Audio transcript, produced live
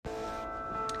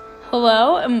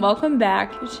Hello and welcome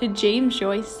back to James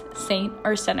Joyce Saint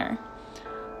or Sinner.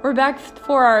 We're back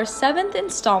for our 7th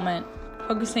installment,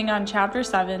 focusing on Chapter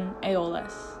 7,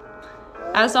 Ulysses.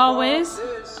 As always,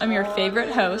 I'm your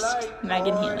favorite host,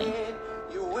 Megan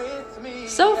Healy.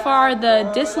 So far,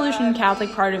 the disillusioned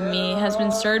Catholic part of me has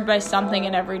been stirred by something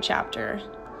in every chapter.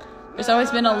 There's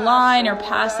always been a line or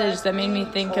passage that made me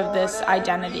think of this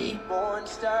identity.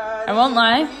 I won't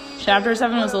lie, Chapter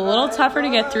 7 was a little tougher to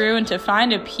get through and to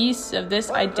find a piece of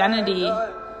this identity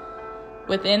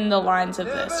within the lines of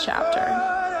this chapter,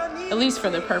 at least for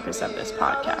the purpose of this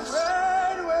podcast.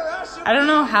 I don't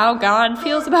know how God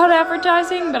feels about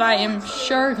advertising, but I am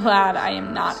sure glad I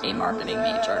am not a marketing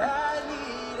major.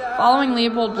 Following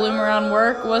Leopold Bloom around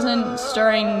work wasn't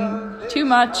stirring too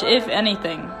much, if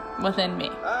anything, within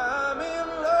me.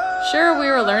 Sure, we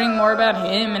were learning more about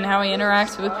him and how he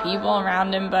interacts with people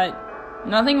around him, but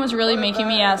nothing was really making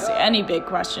me ask any big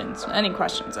questions, any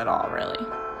questions at all, really.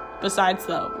 Besides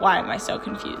the, why am I so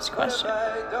confused question.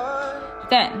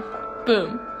 Then,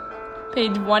 boom,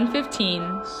 page 115,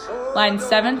 lines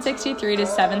 763 to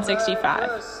 765.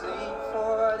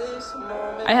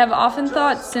 I have often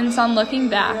thought since on looking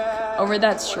back over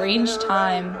that strange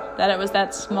time that it was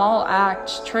that small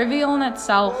act, trivial in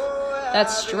itself, that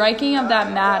striking of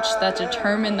that match that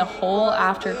determined the whole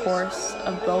aftercourse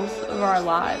of both of our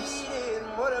lives.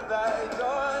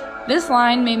 This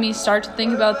line made me start to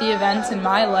think about the events in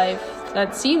my life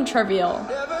that seemed trivial,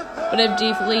 but have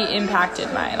deeply impacted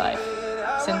my life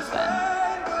since then.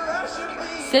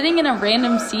 Sitting in a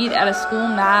random seat at a school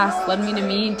mass led me to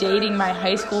me dating my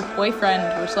high school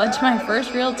boyfriend, which led to my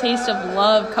first real taste of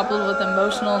love coupled with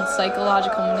emotional and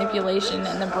psychological manipulation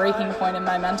and the breaking point in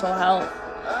my mental health.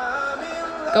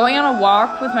 Going on a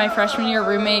walk with my freshman year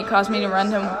roommate caused me to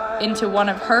run into one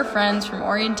of her friends from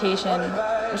orientation,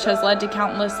 which has led to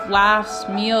countless laughs,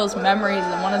 meals, memories,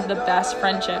 and one of the best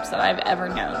friendships that I've ever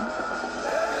known.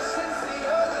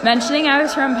 Mentioning I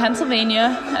was from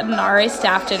Pennsylvania at an RA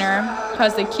staff dinner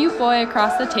caused the cute boy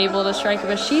across the table to strike up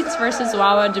a Sheets versus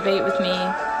Wawa debate with me,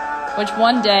 which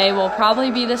one day will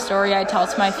probably be the story I tell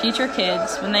to my future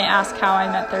kids when they ask how I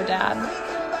met their dad.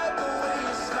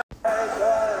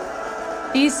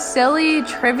 These silly,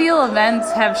 trivial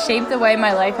events have shaped the way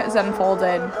my life has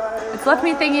unfolded. It's left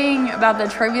me thinking about the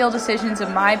trivial decisions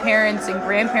of my parents and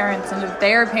grandparents and of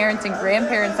their parents and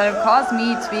grandparents that have caused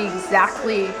me to be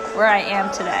exactly where I am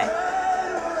today.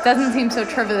 It doesn't seem so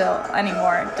trivial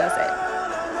anymore, does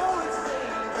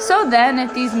it? So then,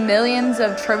 if these millions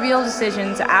of trivial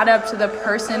decisions add up to the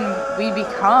person we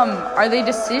become, are they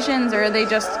decisions or are they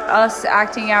just us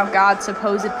acting out God's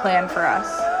supposed plan for us?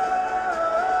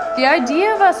 The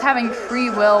idea of us having free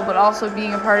will but also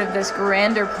being a part of this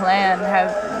grander plan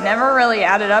have never really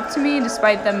added up to me,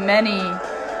 despite the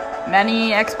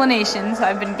many explanations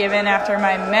I've been given after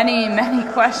my many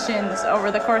questions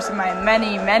over the course of my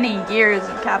many years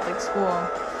of Catholic school.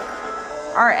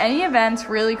 Are any events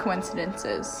really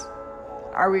coincidences?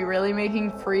 Are we really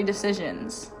making free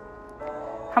decisions?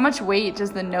 How much weight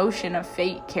does the notion of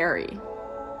fate carry?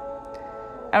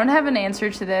 I don't have an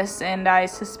answer to this, and I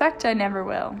suspect I never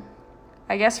will.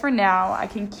 I guess for now, I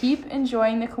can keep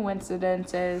enjoying the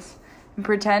coincidences and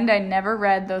pretend I never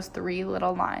read those 3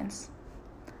 little lines.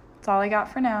 That's all I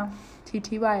got for now.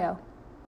 TTYL.